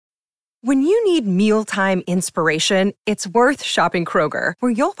When you need mealtime inspiration, it's worth shopping Kroger,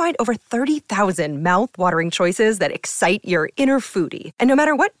 where you'll find over 30,000 mouth-watering choices that excite your inner foodie. And no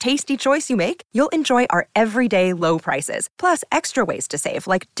matter what tasty choice you make, you'll enjoy our everyday low prices, plus extra ways to save,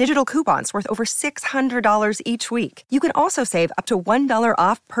 like digital coupons worth over $600 each week. You can also save up to $1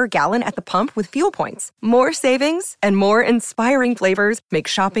 off per gallon at the pump with fuel points. More savings and more inspiring flavors make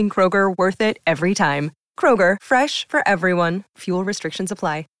shopping Kroger worth it every time. Kroger, fresh for everyone. Fuel restrictions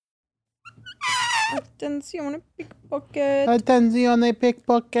apply. Attenzione pickpocket. Attenzione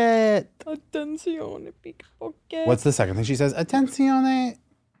pickpocket. Attenzione pickpocket. What's the second thing she says? Attenzione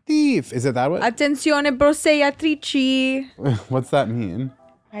thief. Is it that one? Attenzione borseatrici. What's that mean?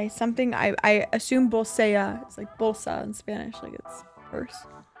 I assume bolsea is like bolsa in Spanish, like it's purse.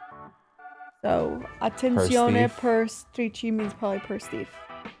 So attenzione purse trici means probably purse thief.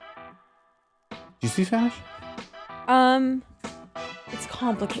 Do you speak Spanish? It's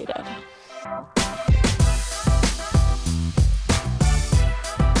complicated.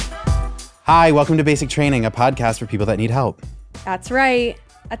 Hi, welcome to Basic Training, a podcast for people that need help. That's right.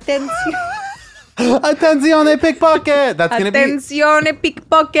 Attenzione pickpocket. That's gonna be. Attenzione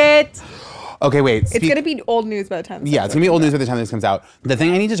pickpocket. Okay, wait. It's gonna be old news by the time. Yeah, it's gonna be old news by the time this comes out. The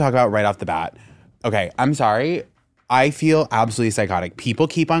thing I need to talk about right off the bat. Okay, I'm sorry. I feel absolutely psychotic. People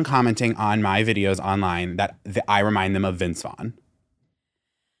keep on commenting on my videos online that I remind them of Vince Vaughn.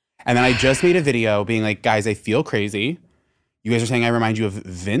 And then I just made a video being like, guys, I feel crazy. You guys are saying I remind you of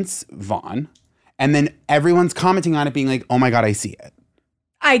Vince Vaughn. And then everyone's commenting on it being like, oh my God, I see it.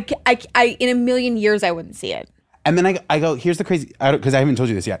 I in a million years, I wouldn't see it. And then I go, here's the crazy, because I haven't told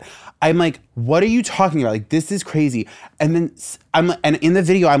you this yet. I'm like, what are you talking about? Like, this is crazy. And then and in the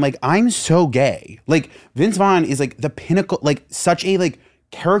video, I'm like, I'm so gay. Like, Vince Vaughn is like the pinnacle, like such a like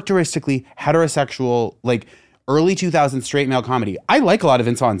characteristically heterosexual, like early 2000s straight male comedy. I like a lot of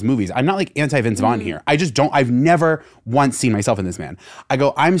Vince Vaughn's movies. I'm not like anti-Vince Vaughn here. I just don't, I've never once seen myself in this man. I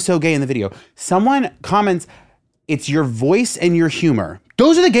go, I'm so gay in the video. Someone comments, it's your voice and your humor.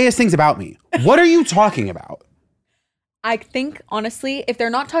 Those are the gayest things about me. What are you talking about? I think, honestly, if they're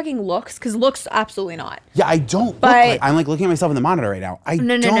not talking looks, because looks, absolutely not. Yeah, I don't look like, I'm like looking at myself in the monitor right now.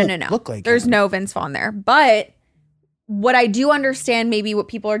 No. Look like There's him. no Vince Vaughn there. But what I do understand, maybe what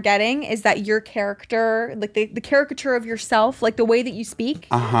people are getting is that your character, like the caricature of yourself, like the way that you speak,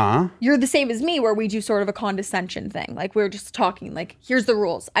 you're the same as me, where we do sort of a condescension thing. Like we're just talking, like, here's the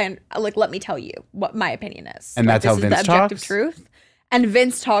rules. And like, let me tell you what my opinion is. And like, that's how Vince talks? The objective talks? Truth. And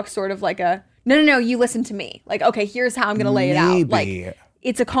Vince talks sort of like a, no, you listen to me. Like, okay, here's how I'm going to lay it out. Like,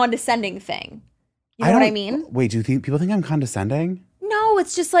 it's a condescending thing. You know what I mean? Wait, do people think I'm condescending? No,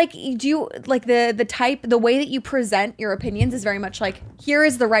 it's just like, the way that you present your opinions is very much like, here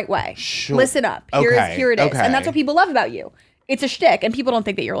is the right way. Sure. Listen up. Here it is. Okay. And that's what people love about you. It's a shtick, and people don't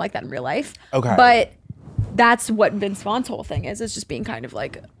think that you're like that in real life. Okay. But that's what Vince Vaughn's whole thing is just being kind of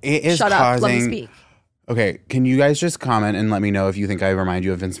like, shut up, let me speak. Okay, can you guys just comment and let me know if you think I remind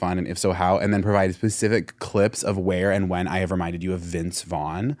you of Vince Vaughn, and if so, how? And then provide specific clips of where and when I have reminded you of Vince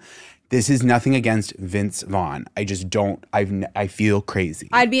Vaughn. This is nothing against Vince Vaughn. I just don't, I feel crazy.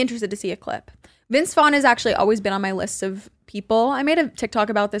 I'd be interested to see a clip. Vince Vaughn has actually always been on my list of people. I made a TikTok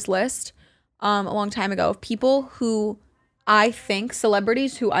about this list a long time ago of people who I think,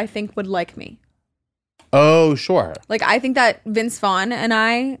 celebrities who I think would like me. Oh, sure. Like, I think that Vince Vaughn and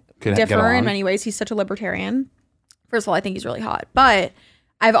I differ in many ways. He's such a libertarian. First of all, I think he's really hot. But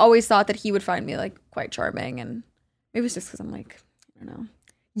I've always thought that he would find me, like, quite charming. And maybe it's just because I'm, like, I don't know,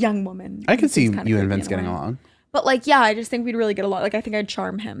 young woman. I could see you and Vince getting along. But, like, yeah, I just think we'd really get along. Like, I think I'd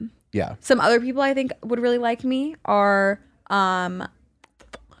charm him. Yeah. Some other people I think would really like me are, who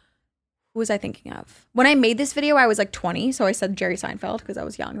was I thinking of? When I made this video, I was like 20. So I said Jerry Seinfeld because I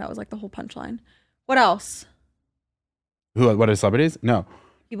was young. That was like the whole punchline. What else? What are celebrities? No.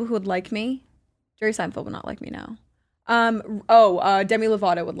 People who would like me. Jerry Seinfeld would not like me now. Demi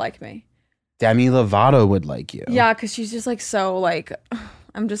Lovato would like me. Demi Lovato would like you. Yeah, because she's just like so like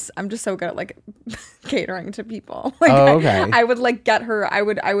I'm just so good at like catering to people. Like, okay. I would like get her. I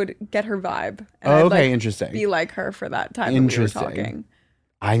would get her vibe. And I'd, like, interesting. Be like her for that time when we were talking.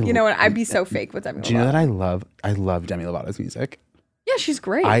 You know what? I'd be so fake with Demi Lovato. Do you know that I love Demi Lovato's music? Yeah, she's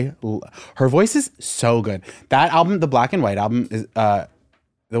great. Her voice is so good. That album, the Black and White album, is the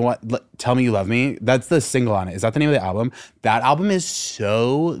one. Tell Me You Love Me. That's the single on it. Is that the name of the album? That album is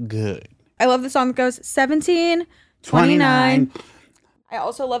so good. I love the song that goes 17, 29. I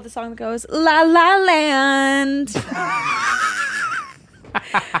also love the song that goes La La Land.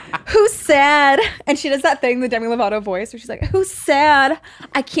 Who said? And she does that thing, the Demi Lovato voice, where she's like, "Who said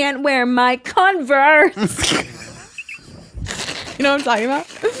I can't wear my Converse?" You know what I'm talking about?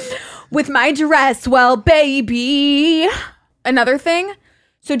 with my dress. Well, baby. Another thing.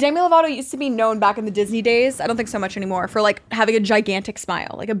 So Demi Lovato used to be known back in the Disney days, I don't think so much anymore, for like having a gigantic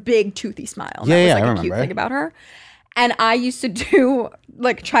smile, like a big toothy smile. Yeah, that was like I a cute thing about her. And I used to do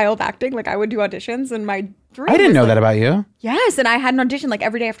like child acting, like I would do auditions, and my dream I didn't know like, that about you. Yes, and I had an audition like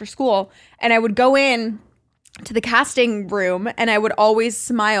every day after school, and I would go in to the casting room, and I would always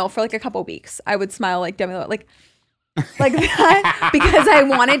smile for like a couple weeks. I would smile like Demi Lovato, like that, because I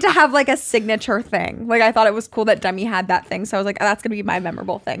wanted to have like a signature thing. Like I thought it was cool that Demi had that thing, so I was like, oh, that's gonna be my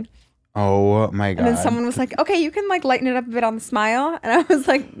memorable thing. Oh my God. And then someone was like, okay, you can like lighten it up a bit on the smile, and I was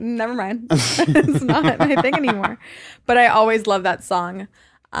like, never mind, it's not my thing anymore. But I always love that song.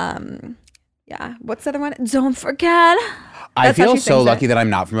 Yeah, what's the other one? Don't Forget. I feel so lucky that I'm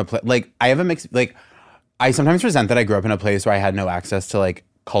not from a place like I have a mix. Like I sometimes resent that I grew up in a place where I had no access to like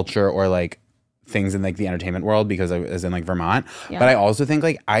culture or like things in like the entertainment world because I was in like Vermont. Yeah. But I also think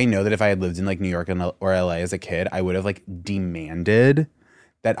like I know that if I had lived in like New York or LA as a kid, I would have like demanded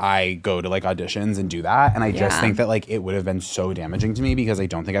that I go to like auditions and do that. And I just think that like it would have been so damaging to me because I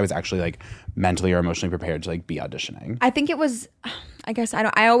don't think I was actually like mentally or emotionally prepared to like be auditioning. I think it was, I guess,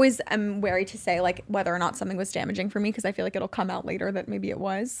 I always am wary to say like whether or not something was damaging for me because I feel like it'll come out later that maybe it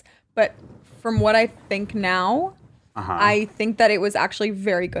was. But from what I think now, I think that it was actually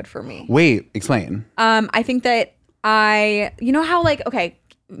very good for me. Wait, explain. I think that you know how like, okay,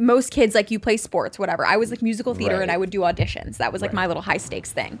 most kids, like you play sports, whatever. I was like musical theater and I would do auditions. That was like my little high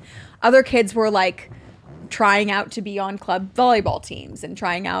stakes thing. Other kids were like trying out to be on club volleyball teams and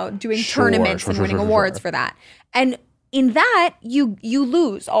trying out doing tournaments and winning awards for that. And in that, you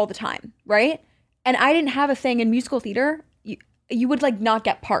lose all the time, right? And I didn't have a thing in musical theater. You would like not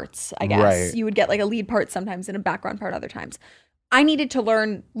get parts, I guess. Right. You would get like a lead part sometimes and a background part other times. I needed to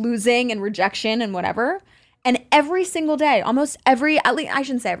learn losing and rejection and whatever. And every single day, almost every, at least I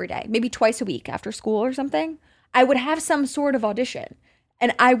shouldn't say every day, maybe twice a week after school or something, I would have some sort of audition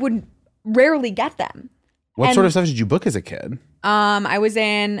and I would rarely get them. What sort of stuff did you book as a kid? I was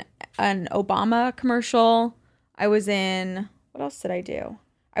in an Obama commercial. I was in, what else did I do?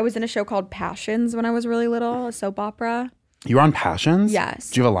 I was in a show called Passions when I was really little, a soap opera. You were on Passions? Yes.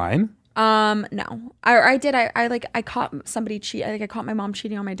 Do you have a line? No. I did. I caught somebody cheat. I think I caught my mom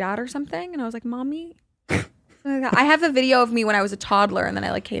cheating on my dad or something. And I was like, Mommy. I have a video of me when I was a toddler and then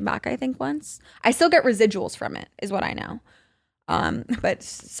I like came back, I think once. I still get residuals from it is what I know. But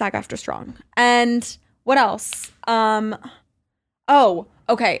SAG-AFTRA strong. And what else? Oh,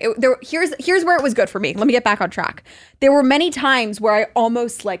 okay. Here's where it was good for me. Let me get back on track. There were many times where I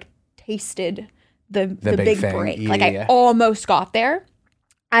almost like tasted the big break. Yeah, like I almost got there.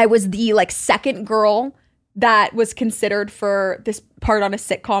 I was the like second girl that was considered for this part on a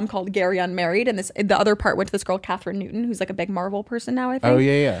sitcom called Gary Unmarried, and the other part went to this girl Katherine Newton, who's like a big Marvel person now, I think. Oh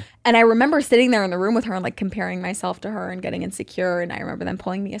yeah. And I remember sitting there in the room with her and like comparing myself to her and getting insecure. And I remember them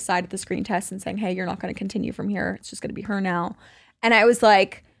pulling me aside at the screen test and saying, "Hey, you're not going to continue from here. It's just going to be her now." And I was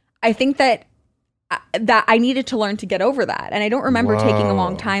like, I think that I needed to learn to get over that. And I don't remember taking a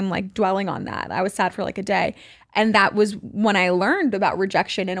long time like dwelling on that. I was sad for like a day. And that was when I learned about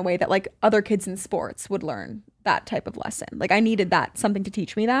rejection in a way that like other kids in sports would learn that type of lesson. Like I needed that, something to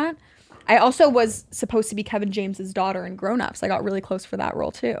teach me that. I also was supposed to be Kevin James's daughter in Grown Ups. I got really close for that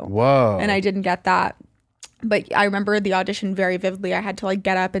role too. Whoa. And I didn't get that. But I remember the audition very vividly. I had to like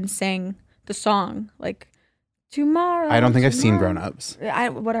get up and sing the song like tomorrow. I don't think I've seen Grown Ups.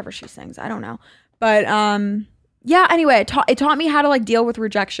 Whatever she sings. I don't know. But yeah, anyway, it taught me how to like deal with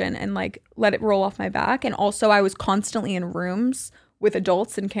rejection and like let it roll off my back. And also I was constantly in rooms with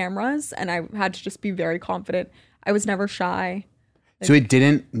adults and cameras and I had to just be very confident. I was never shy. So it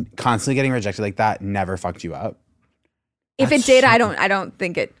didn't, constantly getting rejected like that never fucked you up? If it did, I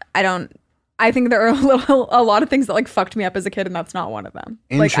think there are a lot of things that like fucked me up as a kid and that's not one of them.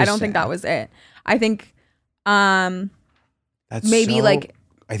 Like I don't think that was it. I think maybe like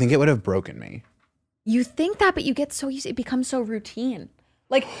I think it would have broken me. You think that, but you get so used, it becomes so routine.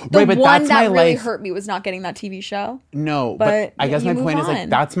 Like the one that really hurt me was not getting that TV show. No, but I guess my point is like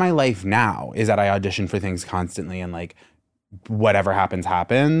that's my life now, is that I audition for things constantly and like whatever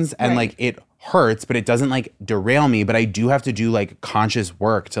happens and like it hurts, but it doesn't like derail me. But I do have to do like conscious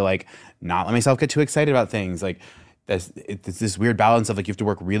work to like not let myself get too excited about things. Like it's this weird balance of like you have to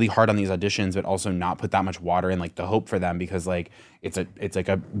work really hard on these auditions, but also not put that much water in like the hope for them, because like it's like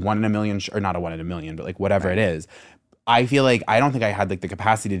a 1 in a million or not a 1 in a million, but like whatever it is. I feel like I don't think I had like the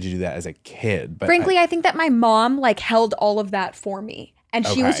capacity to do that as a kid. But frankly, I think that my mom like held all of that for me. And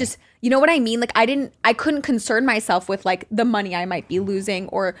she was just, you know what I mean? Like I couldn't concern myself with like the money I might be losing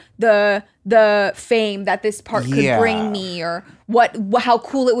or the fame that this part could bring me or how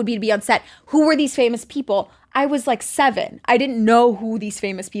cool it would be to be on set. Who were these famous people? I was like 7. I didn't know who these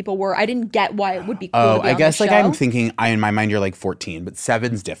famous people were. I didn't get why it would be cool to be I on guess the like show. I'm thinking, in my mind, you're like 14, but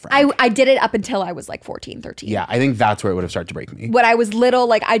 7's different. I did it up until I was like 14, 13. Yeah, I think that's where it would have started to break me. When I was little,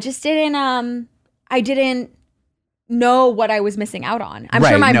 like I just didn't know what I was missing out on. I'm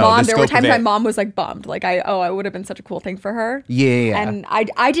sure my mom, there were times my mom was like bummed. Like I would have been such a cool thing for her. Yeah. And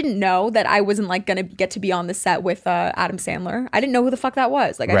I didn't know that I wasn't like going to get to be on the set with Adam Sandler. I didn't know who the fuck that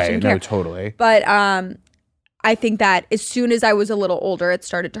was. Like I didn't care. No, totally. But I think that as soon as I was a little older, it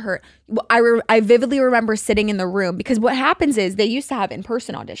started to hurt. I vividly remember sitting in the room because what happens is they used to have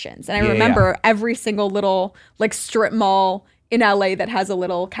in-person auditions. And I remember every single little like strip mall in LA that has a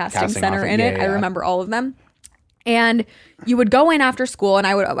little casting center in it. I remember all of them. And you would go in after school and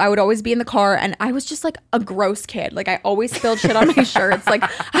I would always be in the car and I was just like a gross kid. Like I always spilled shit on my shirts. Like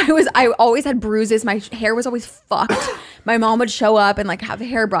I always had bruises. My hair was always fucked. My mom would show up and like have a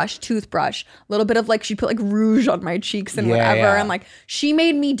hairbrush, toothbrush, a little bit of like, she put like rouge on my cheeks and whatever. Yeah. And like she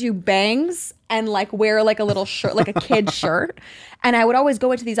made me do bangs and like wear like a little shirt, like a kid shirt. And I would always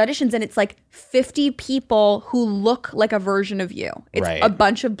go into these auditions and it's like 50 people who look like a version of you. It's a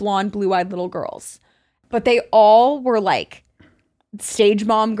bunch of blonde, blue-eyed little girls. But they all were like stage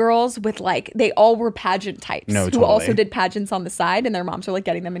mom girls with like, they all were pageant types who also did pageants on the side and their moms were like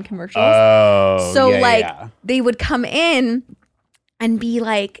getting them in commercials. Oh, so they would come in and be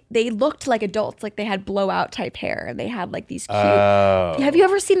like, they looked like adults, like they had blowout type hair and they had like these cute. Have you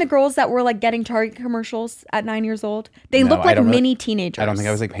ever seen the girls that were like getting Target commercials at 9 years old? They looked like mini teenagers. I don't think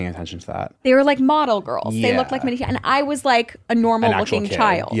I was like paying attention to that. They were like model girls. Yeah. They looked like mini, and I was like a normal looking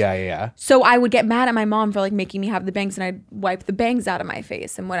child. Yeah. So I would get mad at my mom for like making me have the bangs and I'd wipe the bangs out of my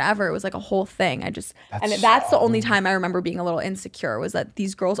face and whatever. It was like a whole thing. That's the only time I remember being a little insecure was that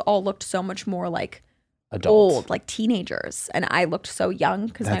these girls all looked so much more like adults. Old, like teenagers, and I looked so young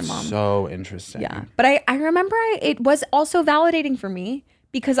because my mom. So interesting. Yeah, but I remember it was also validating for me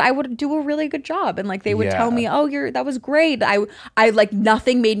because I would do a really good job, and like they would tell me, "Oh, that was great." I like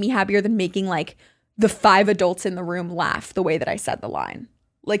nothing made me happier than making like the 5 adults in the room laugh the way that I said the line,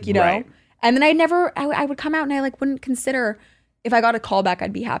 like you know. Right. And then I would come out and I like wouldn't consider. If I got a call back,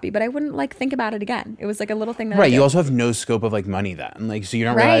 I'd be happy, but I wouldn't like think about it again. It was like a little thing that I did. You also have no scope of like money then. Like, so you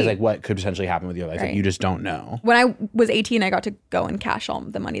don't realize like what could potentially happen with your life. Like, you just don't know. When I was 18, I got to go and cash all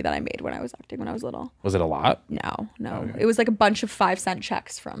the money that I made when I was acting when I was little. Was it a lot? No. Okay. It was like a bunch of 5-cent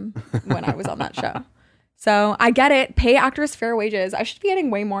checks from when I was on that show. So I get it. Pay actors fair wages. I should be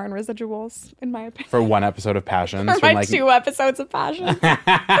getting way more in residuals, in my opinion. For one episode of Passions. For my 2 episodes of Passions.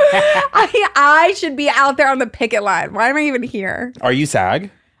 I should be out there on the picket line. Why am I even here? Are you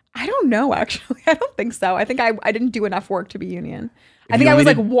SAG? I don't know, actually. I don't think so. I think I didn't do enough work to be union. I think I was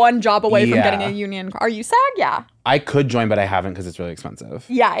like one job away from getting a union. Are you SAG? Yeah. I could join, but I haven't because it's really expensive.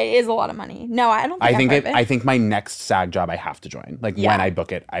 Yeah, it is a lot of money. No, I don't think I think my next SAG job I have to join. Like when I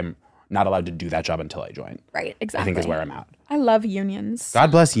book it, I'm not allowed to do that job until I join. Right, exactly. I think is where I'm at. I love unions. God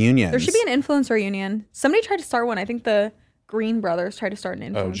bless unions. There should be an influencer union. Somebody tried to start one. I think the Green brothers tried to start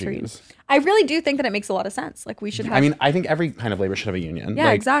an influencer union. I really do think that it makes a lot of sense. Like we should have. I mean, I think every kind of labor should have a union.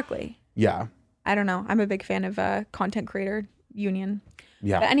 Yeah, exactly. Yeah. I don't know. I'm a big fan of content creator union.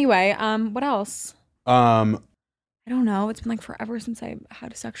 Yeah. But anyway, what else? I don't know. It's been like forever since I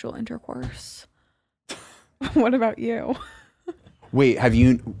had sexual intercourse. What about you? Wait,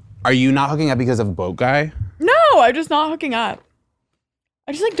 are you not hooking up because of Boat Guy? No, I'm just not hooking up.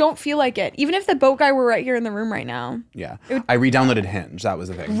 I just like don't feel like it. Even if the Boat Guy were right here in the room right now. Yeah. I re-downloaded Hinge. That was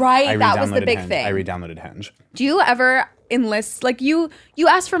the thing. Right. That was the big thing. I re-downloaded Hinge. Do you ever enlist, like you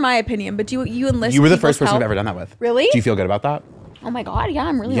asked for my opinion, but do you enlist You were the first person I've ever done that with. Really? Do you feel good about that? Oh my God. Yeah,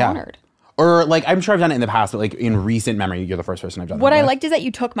 I'm really honored. Or like, I'm sure I've done it in the past, but like in recent memory, you're the first person I've done that with. What I liked is that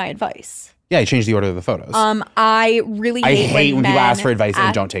you took my advice. Yeah, I changed the order of the photos. I really hate when people ask for advice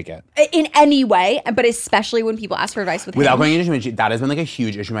and don't take it. In any way, but especially when people ask for advice without going into too much, that has been like a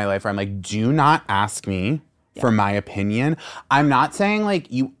huge issue in my life where I'm like, do not ask me for my opinion. I'm not saying like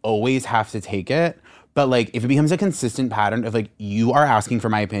you always have to take it, but like if it becomes a consistent pattern of like you are asking for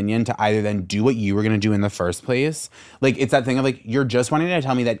my opinion to either then do what you were going to do in the first place, like it's that thing of like you're just wanting to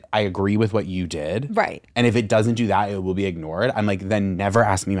tell me that I agree with what you did. Right. And if it doesn't do that, it will be ignored. I'm like, then never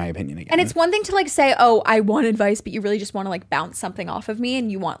ask me my opinion again. And it's one thing to like say, oh, I want advice, but you really just want to like bounce something off of me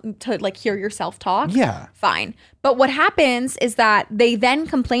and you want to like hear yourself talk. Yeah. Fine. But what happens is that they then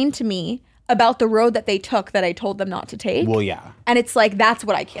complain to me about the road that they took that I told them not to take. Well, yeah. And it's like, that's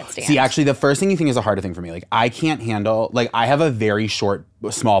what I can't stand. See, actually, the first thing you think is a harder thing for me. Like, I can't handle, like, I have a very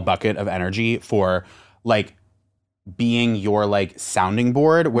small bucket of energy for, like, being your, like, sounding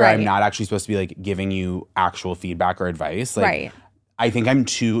board where I'm not actually supposed to be, like, giving you actual feedback or advice. Like, I think I'm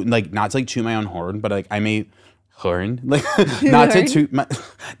too, like, not to, like, toot my own horn, but, like, I'm a horn. Like, not to toot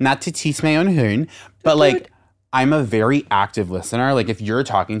my own horn, but, like, I'm a very active listener. Like, if you're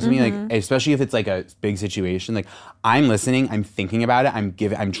talking to me, like, especially if it's like a big situation, like, I'm listening, I'm thinking about it,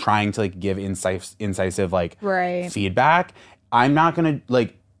 I'm trying to, like, give incisive like feedback. I'm not gonna,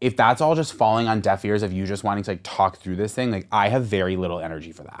 like, if that's all just falling on deaf ears of you just wanting to, like, talk through this thing, like, I have very little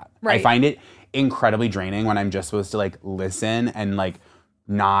energy for that. I find it incredibly draining when I'm just supposed to, like, listen and, like,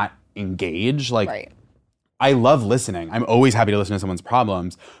 not engage. Like, I love listening. I'm always happy to listen to someone's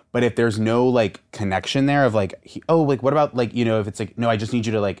problems. But if there's no, like, connection there of, like, like, what about, like, you know, if it's like, no, I just need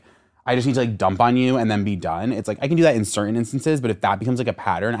to, like, dump on you and then be done. It's like, I can do that in certain instances, but if that becomes, like, a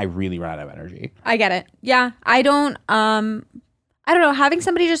pattern, I really run out of energy. I get it. Yeah. I don't know. Having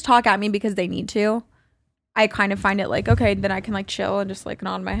somebody just talk at me because they need to, I kind of find it like, okay, then I can, like, chill and just, like,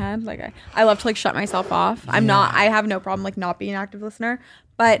 nod my head. Like, I love to, like, shut myself off. I have no problem, like, not being an active listener.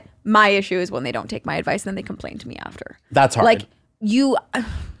 But my issue is when they don't take my advice and then they complain to me after. That's hard. Like,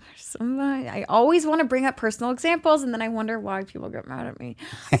 I always want to bring up personal examples and then I wonder why people get mad at me.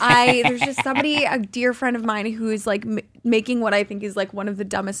 There's just somebody, a dear friend of mine who is, like, making what I think is, like, one of the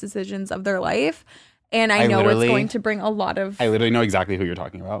dumbest decisions of their life. And I know it's going to bring a lot of... I literally know exactly who you're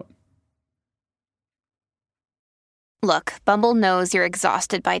talking about. Look, Bumble knows you're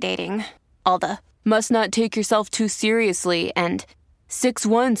exhausted by dating. All the must not take yourself too seriously and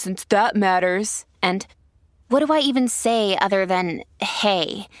 6'1" since that matters. And what do I even say other than,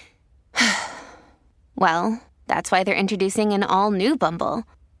 hey? Well, that's why they're introducing an all-new Bumble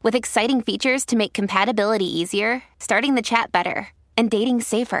with exciting features to make compatibility easier, starting the chat better, and dating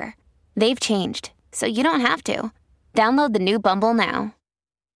safer. They've changed, so you don't have to. Download the new Bumble now.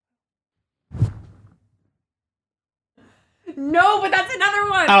 No, but that's another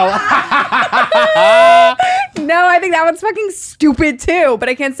one. Oh. No, I think that one's fucking stupid too, but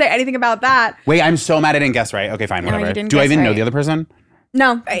I can't say anything about that. Wait, I'm so mad I didn't guess right. Okay, fine, whatever. You didn't Do I guess even know right. the other person?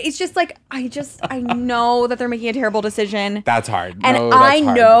 No, it's just like, I know that they're making a terrible decision. That's hard. And no, that's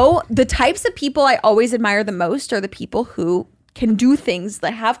hard. know the types of people I always admire the most are the people who can do things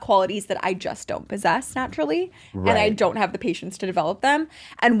that have qualities that I just don't possess naturally. Right. And I don't have the patience to develop them.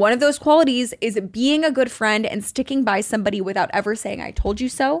 And one of those qualities is being a good friend and sticking by somebody without ever saying, I told you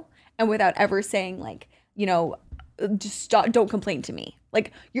so. And without ever saying, like, you know, just stop, don't complain to me.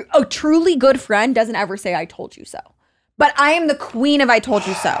 Like, a truly good friend doesn't ever say, I told you so. But I am the queen of I told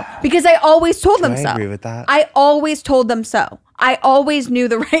you so. Because I always told them so. I agree with that. I always told them so. I always knew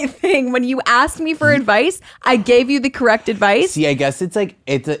the right thing. When you asked me for advice, I gave you the correct advice. See, I guess it's like,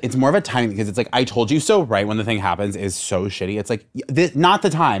 it's more of a timing because it's like, I told you so, right? When the thing happens is so shitty. It's like, not the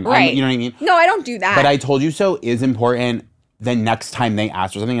time. Right. You know what I mean? No, I don't do that. But I told you so is important. Then next time they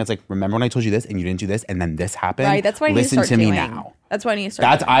ask for something, it's like, remember when I told you this and you didn't do this and then this happened? Right, that's what I need to start Listen to doing. me now. That's what I need to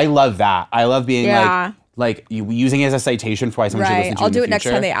start doing. I love that. I love being like you using it as a citation for why someone should listen to you I'll in do the it next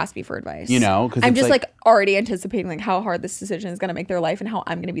future. time they ask me for advice. You know, because I'm just like already anticipating like how hard this decision is going to make their life and how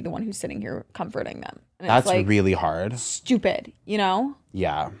I'm going to be the one who's sitting here comforting them. And that's it's like really hard. Stupid, you know?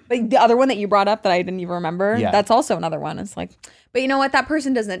 Yeah. But the other one that you brought up that I didn't even remember, yeah. That's also another one. It's like, but you know what? That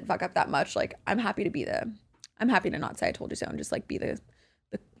person doesn't fuck up that much. Like, I'm happy to not say I told you so and just like be the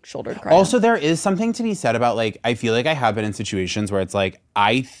shoulder to cry Also, on. there is something to be said about like, I feel like I have been in situations where it's like,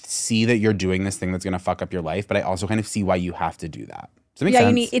 I see that you're doing this thing that's going to fuck up your life, but I also kind of see why you have to do that. Does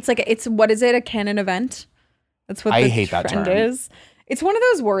that make sense? It's what is it? A canon event? That's what I the hate that trend term. is. It's one of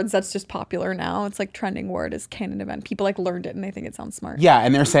those words that's just popular now. It's like trending word is canon event. People like learned it and they think it sounds smart. Yeah,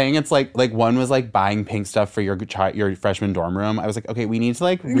 and they're saying it's like one was like buying pink stuff for your freshman dorm room. I was like, okay, we need to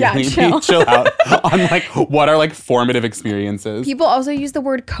like really chill out on like what are like formative experiences. People also use the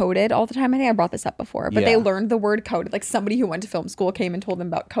word coded all the time. I think I brought this up before, but they learned the word coded. Like somebody who went to film school came and told them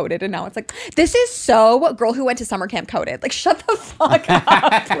about coded, and now it's like, this is so girl who went to summer camp coded. Like, shut the fuck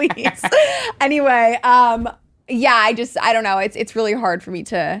up, please. Anyway, yeah, I don't know. It's really hard for me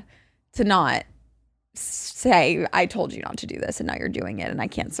to not say I told you not to do this and now you're doing it and I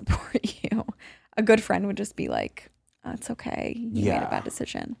can't support you. A good friend would just be like, oh, it's okay. You made a bad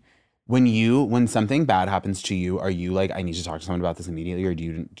decision. When something bad happens to you, are you like, I need to talk to someone about this immediately, or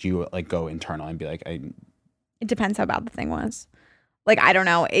do you like go internal and be like, It depends how bad the thing was. Like, I don't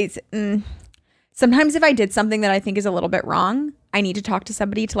know. Sometimes if I did something that I think is a little bit wrong, I need to talk to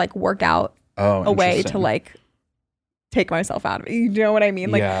somebody to like work out a way to like take myself out of it. You know what I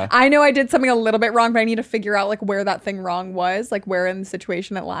mean? Like, Yeah. I know I did something a little bit wrong, but I need to figure out like where that thing wrong was, like where in the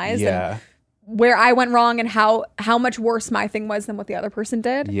situation it lies, Yeah. and where I went wrong, and how much worse my thing was than what the other person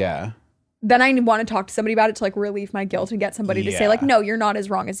did. Yeah. Then I want to talk to somebody about it to like relieve my guilt and get somebody to say like, no, you're not as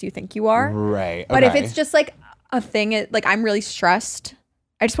wrong as you think you are. Right. But if okay. it's just like a thing, like I'm really stressed,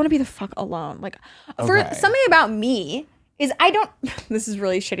 I just want to be the fuck alone. Like for something about me is this is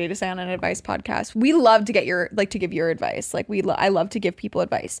really shitty to say on an advice podcast. We love to to give your advice. Like I love to give people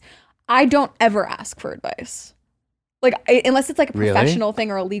advice. I don't ever ask for advice. Like unless it's like a professional thing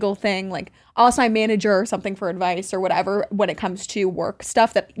or a legal thing, like I'll ask my manager or something for advice or whatever when it comes to work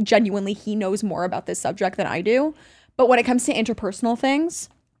stuff that genuinely he knows more about this subject than I do. But when it comes to interpersonal things,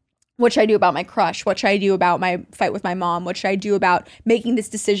 what should I do about my crush? What should I do about my fight with my mom? What should I do about making this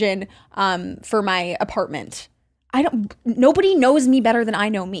decision for my apartment? Nobody knows me better than I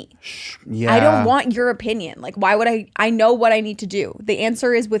know me. Yeah. I don't want your opinion. Like, why would I know what I need to do. The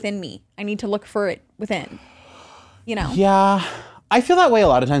answer is within me. I need to look for it within, you know? Yeah. I feel that way a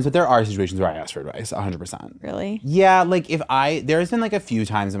lot of times, but there are situations where I ask for advice 100%. Really? Yeah. Like there's been like a few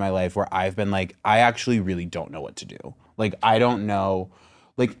times in my life where I've been like, I actually really don't know what to do. Like, I don't know.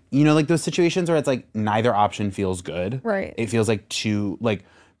 Like, you know, like those situations where it's like neither option feels good. Right. It feels like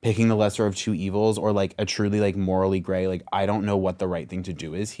picking the lesser of two evils, or like a truly like morally gray, like I don't know what the right thing to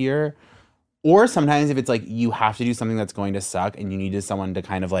do is here. Or sometimes if it's like you have to do something that's going to suck and you needed someone to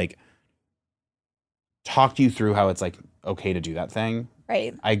kind of like talk you through how it's like okay to do that thing.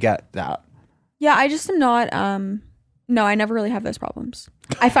 Right. I get that. Yeah, I just am not, no, I never really have those problems.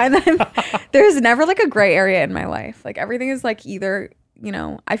 I find that there's never like a gray area in my life. Like everything is like either, you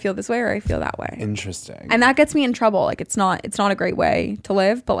know, I feel this way or I feel that way. Interesting. And that gets me in trouble. Like it's not a great way to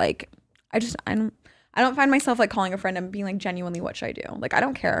live, but like I don't find myself like calling a friend and being like, genuinely, what should I do? Like I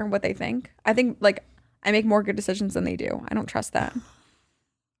don't care what they think. I think like I make more good decisions than they do. I don't trust them.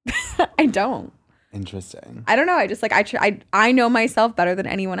 I don't. Interesting. I don't know. I just like I know myself better than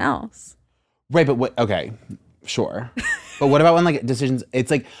anyone else. Right, but what? Okay, sure. But what about when like decisions? It's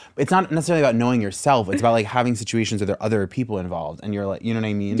like it's not necessarily about knowing yourself. It's about like having situations where there are other people involved, and you're like, you know what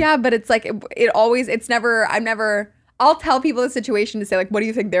I mean? Yeah, but it's like it's never. I'll tell people the situation to say like, what do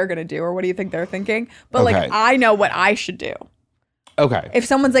you think they're gonna do, or what do you think they're thinking? But Okay. like I know what I should do. Okay. If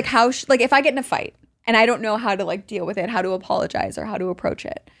someone's like, if I get in a fight and I don't know how to like deal with it, how to apologize or how to approach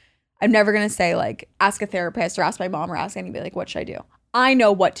it, I'm never gonna say like ask a therapist or ask my mom or ask anybody like what should I do. I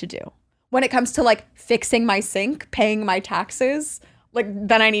know what to do. When it comes to like fixing my sink, paying my taxes, like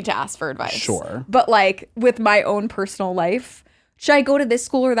then I need to ask for advice. Sure. But like with my own personal life, should I go to this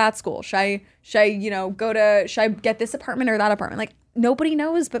school or that school? Should I should I get this apartment or that apartment? Like nobody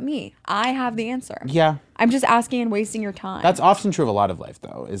knows but me. I have the answer. Yeah. I'm just asking and wasting your time. That's often true of a lot of life,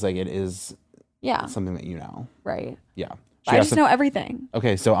 though. Is like it is yeah. something that you know. Right. Yeah. I just know everything.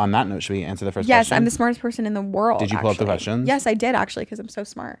 Okay, so on that note, should we answer the first Yes, question? I'm the smartest person in the world. Did you pull up the questions? Yes, I did actually, because I'm so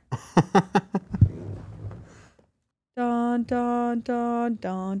smart. Dun dun dun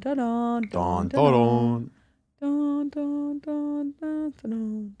dun dun dun dun dun dun dun dun dun dun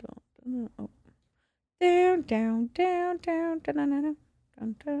dun dun. Oh. Down down down down down down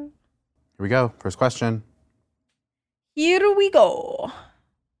down down. Here we go. First question. Here we go.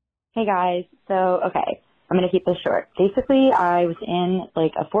 Hey guys. So okay. I'm going to keep this short. Basically, I was in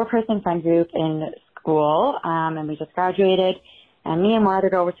like a 4-person friend group in school, and we just graduated, and me and one other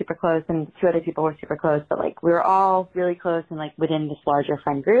girl were super close, and 2 other people were super close, but like we were all really close and like within this larger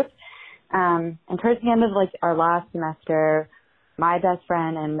friend group. And towards the end of like our last semester, my best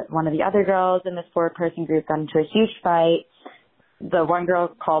friend and one of the other girls in this 4-person group got into a huge fight. The one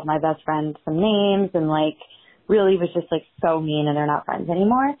girl called my best friend some names and like really was just like so mean, and they're not friends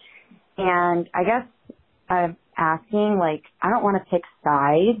anymore. And I guess I'm asking, like, I don't want to pick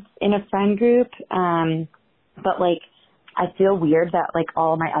sides in a friend group, but, like, I feel weird that, like,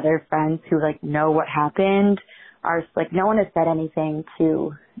 all my other friends who, like, know what happened are, like, no one has said anything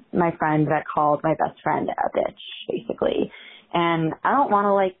to my friend that called my best friend a bitch, basically. And I don't want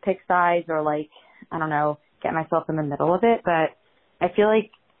to, like, pick sides or, like, I don't know, get myself in the middle of it, but I feel like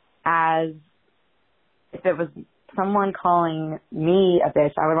if it was someone calling me a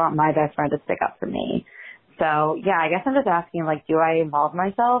bitch, I would want my best friend to stick up for me. So, yeah, I guess I'm just asking, like, do I involve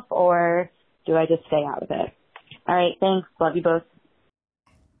myself or do I just stay out of it? All right, thanks. Love you both.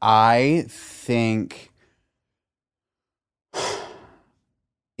 I think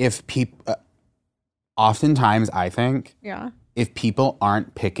if people, oftentimes I think Yeah. if people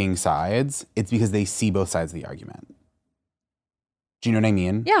aren't picking sides, it's because they see both sides of the argument. Do you know what I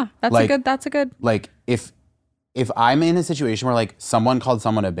mean? Yeah, that's a good. Like if I'm in a situation where like someone called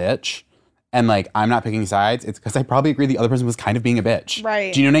someone a bitch and like I'm not picking sides, it's because I probably agree the other person was kind of being a bitch.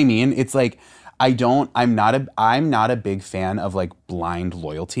 Right. Do you know what I mean? It's like I'm not a big fan of like blind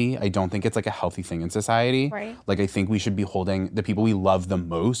loyalty. I don't think it's like a healthy thing in society. Right. Like I think we should be holding the people we love the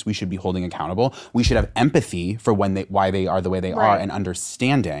most, we should be holding accountable. We should have empathy for why they are the way they are and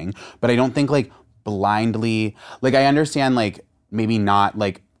understanding. But I don't think like blindly, like I understand like maybe not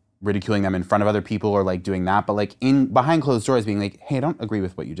like ridiculing them in front of other people or like doing that, but like in behind closed doors being like, hey, I don't agree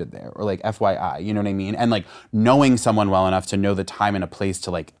with what you did there, or like FYI, you know what I mean? And like knowing someone well enough to know the time and a place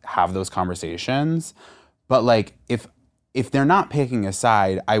to like have those conversations. But like if they're not picking a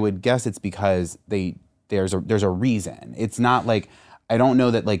side, I would guess it's because there's a reason. It's not like, I don't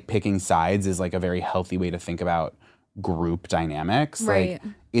know that like picking sides is like a very healthy way to think about group dynamics. Right.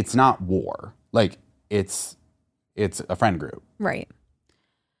 Like it's not war. Like it's a friend group. Right.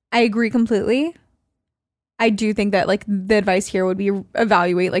 I agree completely. I do think that like the advice here would be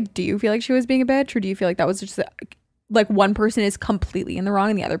evaluate, like, do you feel like she was being a bitch, or do you feel like that was just like one person is completely in the wrong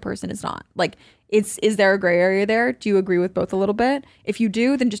and the other person is not? Like, is there a gray area there? Do you agree with both a little bit? If you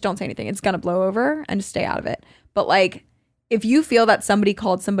do, then just don't say anything. It's gonna blow over and just stay out of it. But like, if you feel that somebody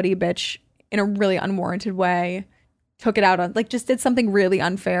called somebody a bitch in a really unwarranted way, took it out on, like, just did something really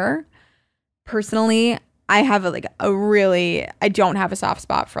unfair, personally, I have I don't have a soft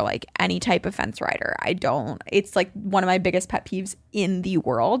spot for like any type of fence rider. I don't. It's like one of my biggest pet peeves in the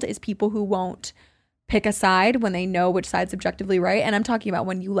world is people who won't pick a side when they know which side's objectively right. And I'm talking about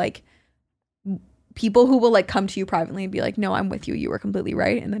when you like people who will like come to you privately and be like, no, I'm with you. You were completely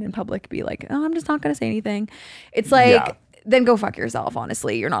right. And then in public be like, oh, I'm just not going to say anything. It's like, then go fuck yourself.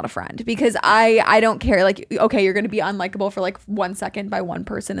 Honestly, you're not a friend, because I don't care. Like, okay, you're going to be unlikable for like 1 second by one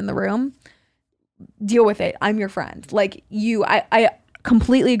person in the room. Deal with it. I'm your friend. Like I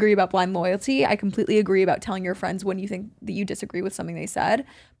completely agree about blind loyalty. I completely agree about telling your friends when you think that you disagree with something they said.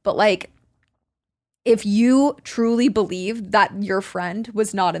 But like, if you truly believe that your friend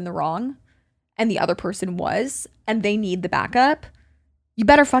was not in the wrong and the other person was, and they need the backup, you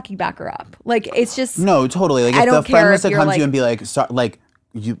better fucking back her up. Like, it's just, no, totally. Like, I if don't the friend care was to if come you're to you and be like, so, like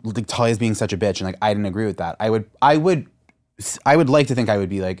you, like Talia's being such a bitch, and like I didn't agree with that, I would like to think I would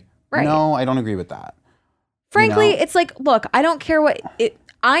be like, right. No, I don't agree with that. Frankly, you know? It's like, look, I don't care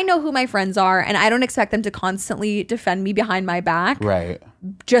I know who my friends are, and I don't expect them to constantly defend me behind my back. Right.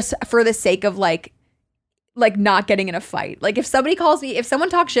 Just for the sake of like not getting in a fight. Like, if somebody calls me, if someone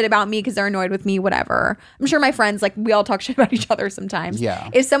talks shit about me because they're annoyed with me, whatever. I'm sure my friends, like, we all talk shit about each other sometimes. Yeah.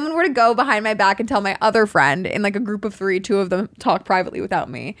 If someone were to go behind my back and tell my other friend in like a group of 3, 2 of them talk privately without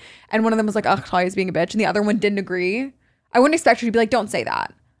me, and one of them was like, oh, Talia's being a bitch, and the other one didn't agree, I wouldn't expect her to be like, don't say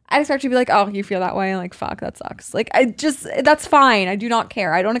that. I'd expect you to be like, oh, you feel that way? Like, fuck, that sucks. Like, that's fine. I do not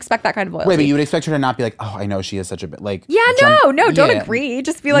care. I don't expect that kind of loyalty. Wait, but you would expect her to not be like, oh, I know she is such a bit, like... Yeah, don't agree.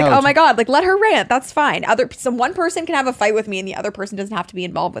 Just be like, oh my God, like, let her rant. That's fine. One person can have a fight with me and the other person doesn't have to be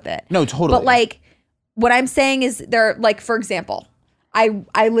involved with it. No, totally. But like, what I'm saying is like, for example,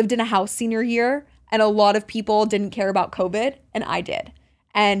 I lived in a house senior year and a lot of people didn't care about COVID and I did.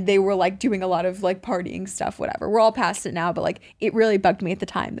 And they were like doing a lot of like partying stuff, whatever. We're all past it now, but like it really bugged me at the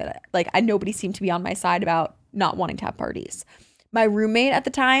time that like nobody seemed to be on my side about not wanting to have parties. My roommate at the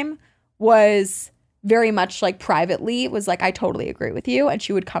time was very much like privately was like, I totally agree with you. And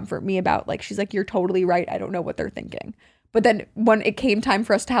she would comfort me about like, she's like, you're totally right. I don't know what they're thinking. But then when it came time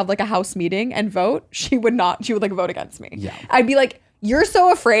for us to have like a house meeting and vote, she would like vote against me. Yeah. I'd be like, you're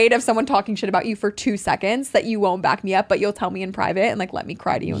so afraid of someone talking shit about you for 2 seconds that you won't back me up, but you'll tell me in private and like let me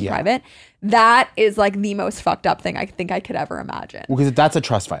cry to you in private. That is like the most fucked up thing I think I could ever imagine. Well, because that's a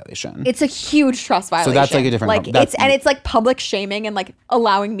trust violation. It's a huge trust violation. So that's like a different... Like it's like public shaming and like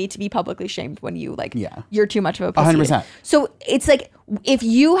allowing me to be publicly shamed when you like you're too much of a pussy. 100%. So it's like if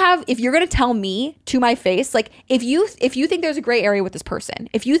you're gonna tell me to my face, like if you think there's a gray area with this person,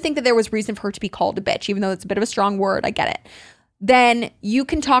 if you think that there was reason for her to be called a bitch, even though it's a bit of a strong word, I get it. Then you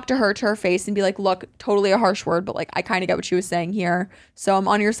can talk to her face and be like, look, totally a harsh word, but like I kind of get what she was saying here. So I'm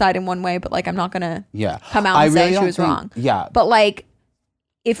on your side in one way, but like I'm not gonna come out and say she was wrong. Yeah. But like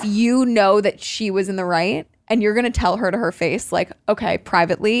if you know that she was in the right and you're gonna tell her to her face, like, okay,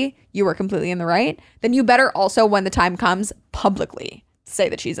 privately, you were completely in the right, then you better also, when the time comes, publicly say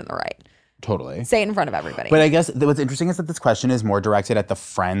that she's in the right. Totally. Say it in front of everybody. But I guess what's interesting is that this question is more directed at the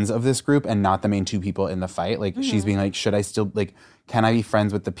friends of this group and not the main 2 people in the fight. Like she's being like, should I still like, can I be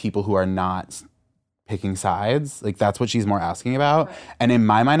friends with the people who are not picking sides? Like that's what she's more asking about. Right. And in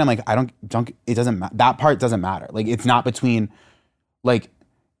my mind, I'm like, it doesn't that part doesn't matter. Like it's not between like,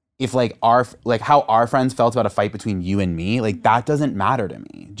 if like how our friends felt about a fight between you and me, like that doesn't matter to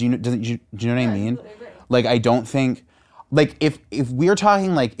me. Do you know what I mean? Like I don't think Like if we're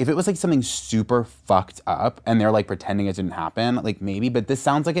talking like if it was like something super fucked up and they're like pretending it didn't happen, like maybe, but this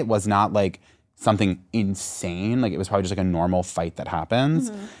sounds like it was not like something insane. Like it was probably just like a normal fight that happens.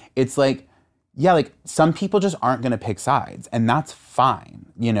 It's like, yeah, like some people just aren't gonna pick sides and that's fine,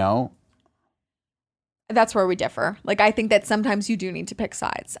 you know? That's where we differ. Like I think that sometimes you do need to pick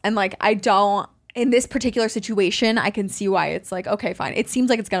sides. And like I don't in this particular situation, I can see why it's like, okay, fine. It seems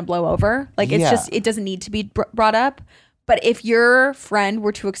like it's gonna blow over. Like it's just it doesn't need to be brought up. But if your friend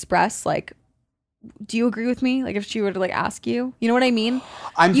were to express like, do you agree with me? Like if she were to like ask you, you know what I mean?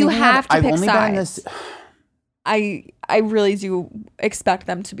 You have to pick sides. I really do expect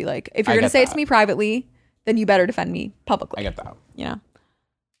them to be like, if you're going to say it to me privately, then you better defend me publicly. I get that. You know?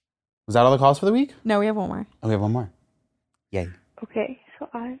 Was that all the calls for the week? No, we have one more. Oh, we have one more. Yay. Okay, so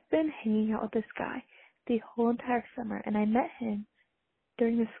I've been hanging out with this guy the whole entire summer, and I met him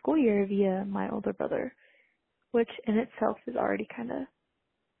during the school year via my older brother, which in itself is already kind of...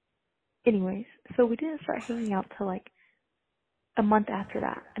 Anyways, so we didn't start hanging out till like a month after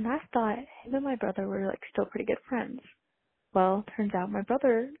that, and I thought him and my brother were like still pretty good friends. Well, turns out my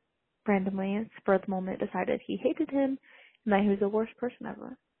brother randomly and spur of the moment decided he hated him and that he was the worst person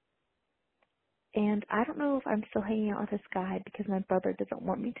ever. And I don't know if I'm still hanging out with this guy because my brother doesn't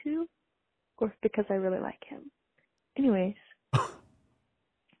want me to, or because I really like him. Anyways,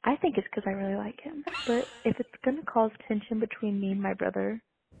 I think it's because I really like him. But if it's going to cause tension between me and my brother,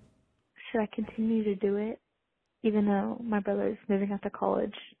 should I continue to do it? Even though my brother is moving out to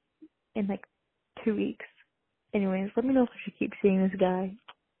college in like 2 weeks. Anyways, let me know if I should keep seeing this guy.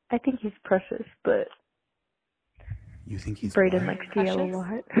 I think he's precious, but... You think he's Brayden what? likes DL a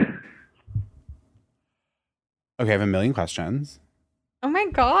lot. Okay, I have a million questions. Oh my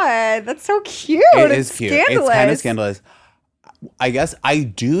God, that's so cute. It is cute. Scandalous. It's kind of scandalous. I guess I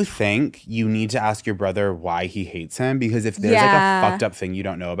do think you need to ask your brother why he hates him, because if there's like a fucked up thing you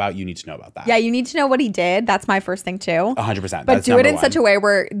don't know about, you need to know about that. Yeah, you need to know what he did. That's my first thing too. 100%. But do it in such a way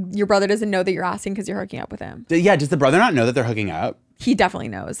where your brother doesn't know that you're asking because you're hooking up with him. Yeah, does the brother not know that they're hooking up? He definitely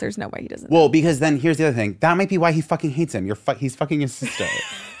knows. There's no way he doesn't. Well, because then here's the other thing. That might be why he fucking hates him. He's fucking his sister.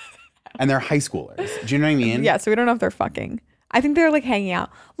 And they're high schoolers. Do you know what I mean? Yeah, so we don't know if they're fucking. I think they're like hanging out.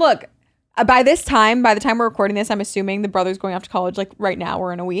 Look, by the time we're recording this, I'm assuming the brother's going off to college like right now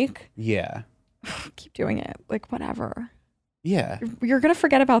or in a week. Yeah. Keep doing it. Like whatever. Yeah. You're going to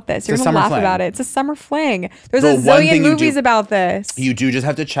forget about this. You're It's a going to summer laugh fling. about it. It's a summer fling. There's The a one thing zillion you movies do- about this. You do just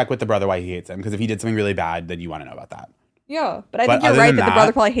have to check with the brother why he hates him. Because if he did something really bad, then you want to know about that. Yeah, but I But think you're other right than that the that-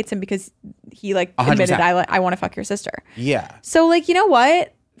 brother probably hates him because he like 100%. admitted I want to fuck your sister. Yeah. So like, you know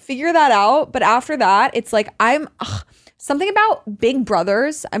what? Figure that out. But after that, it's like something about big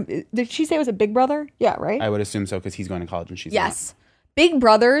brothers. Did she say it was a big brother? Yeah, right? I would assume so because he's going to college and she's Yes. Big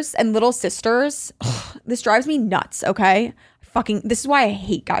brothers and little sisters. This drives me nuts, okay? This is why I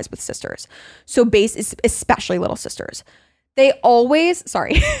hate guys with sisters. So especially little sisters. They always,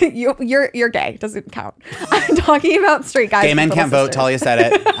 sorry, you're gay. Doesn't count. I'm talking about straight guys. Gay men with can't little vote. sisters. Talia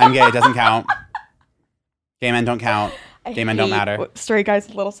said it. I'm gay. It doesn't count. Gay men don't count. Gay men don't hate matter. Straight guys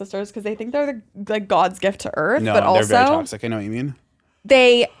with little sisters because they think they're like God's gift to earth. No, but they're also very toxic. I know what you mean.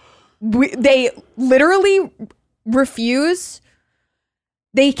 they literally refuse.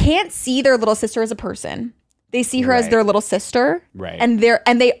 They can't see their little sister as a person. They see her as Right. their little sister. Right. And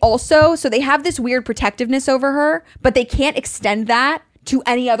they also, so they have this weird protectiveness over her, but they can't extend that to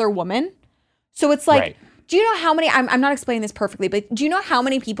any other woman. So it's like, Right. do you know how many, I'm not explaining this perfectly, but do you know how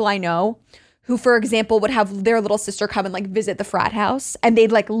many people I know who, for example, would have their little sister come and like visit the frat house and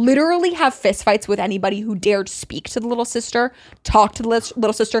they'd like literally have fistfights with anybody who dared speak to the little sister, talk to the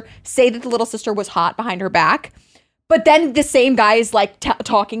little sister, say that the little sister was hot behind her back. But then the same guy is like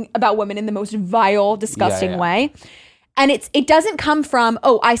talking about women in the most vile, disgusting way. And it doesn't come from,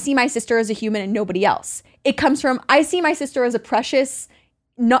 oh, I see my sister as a human and nobody else. It comes from, I see my sister as a precious,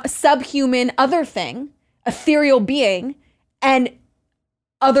 subhuman other thing, ethereal being, and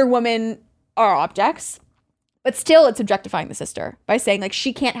other women are objects. But still, it's objectifying the sister by saying like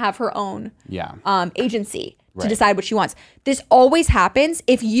she can't have her own agency to decide what she wants. This always happens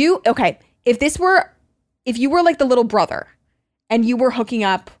if you were like the little brother and you were hooking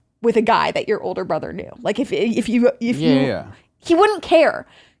up with a guy that your older brother knew. Like if you he wouldn't care.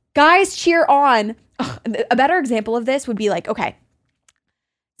 Guys cheer on. A better example of this would be like, okay,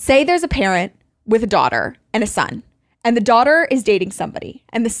 say there's a parent with a daughter and a son, and the daughter is dating somebody,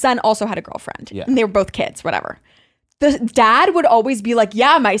 and the son also had a girlfriend, and they were both kids, whatever. The dad would always be like,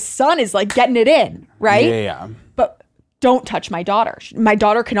 yeah, my son is like getting it in, right? Yeah. But don't touch my daughter. My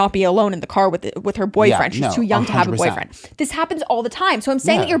daughter cannot be alone in the car with her boyfriend. She's too young to have a boyfriend. This happens all the time. So I'm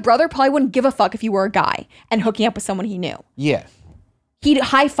saying that your brother probably wouldn't give a fuck if you were a guy and hooking up with someone he knew. Yeah. He'd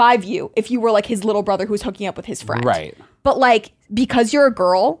high five you if you were like his little brother who's hooking up with his friend. Right. But like, because you're a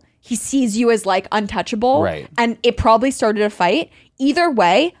girl, he sees you as like untouchable. Right. And it probably started a fight. Either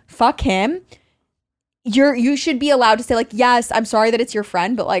way, fuck him. You should be allowed to say like, yes, I'm sorry that it's your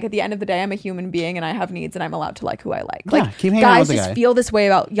friend, but like at the end of the day, I'm a human being and I have needs and I'm allowed to like who I like. Yeah, Like keep hanging out guys with the just guy. feel this way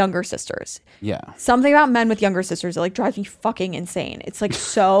about younger sisters. Yeah. Something about men with younger sisters that like drives me fucking insane. It's like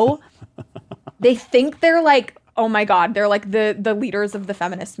so they think they're like, oh my God, they're like the leaders of the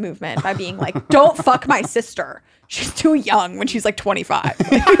feminist movement by being like, don't fuck my sister. She's too young when she's like 25.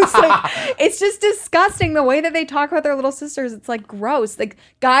 It's just disgusting the way that they talk about their little sisters. It's like gross. Like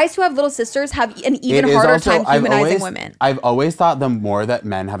guys who have little sisters have an even harder time humanizing women. I've always thought the more that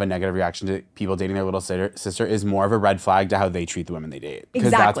men have a negative reaction to people dating their little sister is more of a red flag to how they treat the women they date.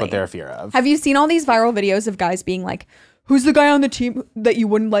 Because that's what they're a fear of. Have you seen all these viral videos of guys being like, who's the guy on the team that you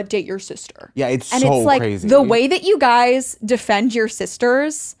wouldn't let date your sister? Yeah, it's and so it's like crazy. The way that you guys defend your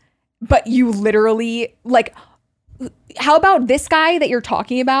sisters, but you literally like, how about this guy that you're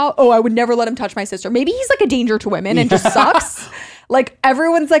talking about? Oh, I would never let him touch my sister. Maybe he's like a danger to women and just sucks. Like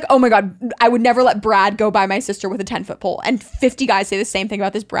everyone's like, oh my God, I would never let Brad go by my sister with a 10-foot pole. And 50 guys say the same thing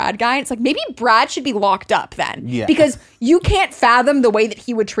about this Brad guy. It's like, maybe Brad should be locked up then. Yeah. Because you can't fathom the way that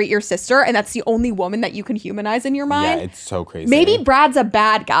he would treat your sister. And that's the only woman that you can humanize in your mind. Yeah, it's so crazy. Maybe Brad's a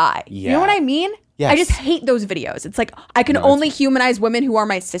bad guy. Yeah. You know what I mean? Yes. I just hate those videos. It's like, I can only humanize women who are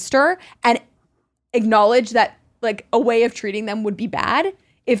my sister and acknowledge that like a way of treating them would be bad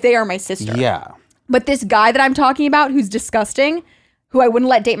if they are my sister. Yeah. But this guy that I'm talking about who's disgusting, who I wouldn't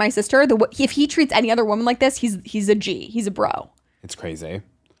let date my sister, if he treats any other woman like this, he's a G. He's a bro. It's crazy.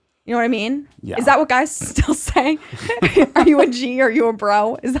 You know what I mean? Yeah. Is that what guys still say? Are you a G? Are you a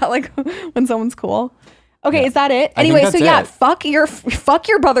bro? Is that like when someone's cool? Okay, is that it? Anyway, so yeah, fuck your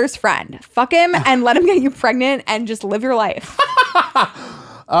brother's friend. Fuck him and let him get you pregnant and just live your life.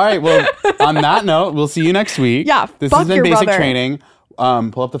 All right. Well, on that note, we'll see you next week. Yeah. This fuck has been your Basic brother. Training.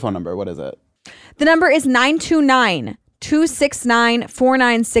 Pull up the phone number. What is it? The number is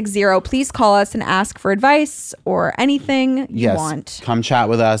 929-269-4960. Please call us and ask for advice or anything you want. Come chat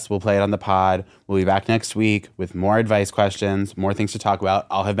with us. We'll play it on the pod. We'll be back next week with more advice questions, more things to talk about.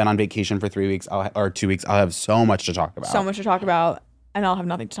 I'll have been on vacation for 3 weeks or 2 weeks. I'll have so much to talk about. So much to talk about. And I'll have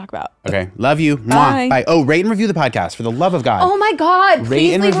nothing to talk about. Okay. Love you. Bye. Mwah. Bye. Oh, rate and review the podcast for the love of God. Oh my God.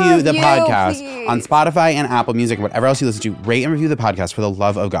 Rate and review the podcast please. on Spotify and Apple Music, whatever else you listen to. Rate and review the podcast for the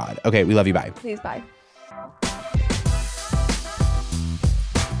love of God. Okay. We love you. Bye. Please, bye.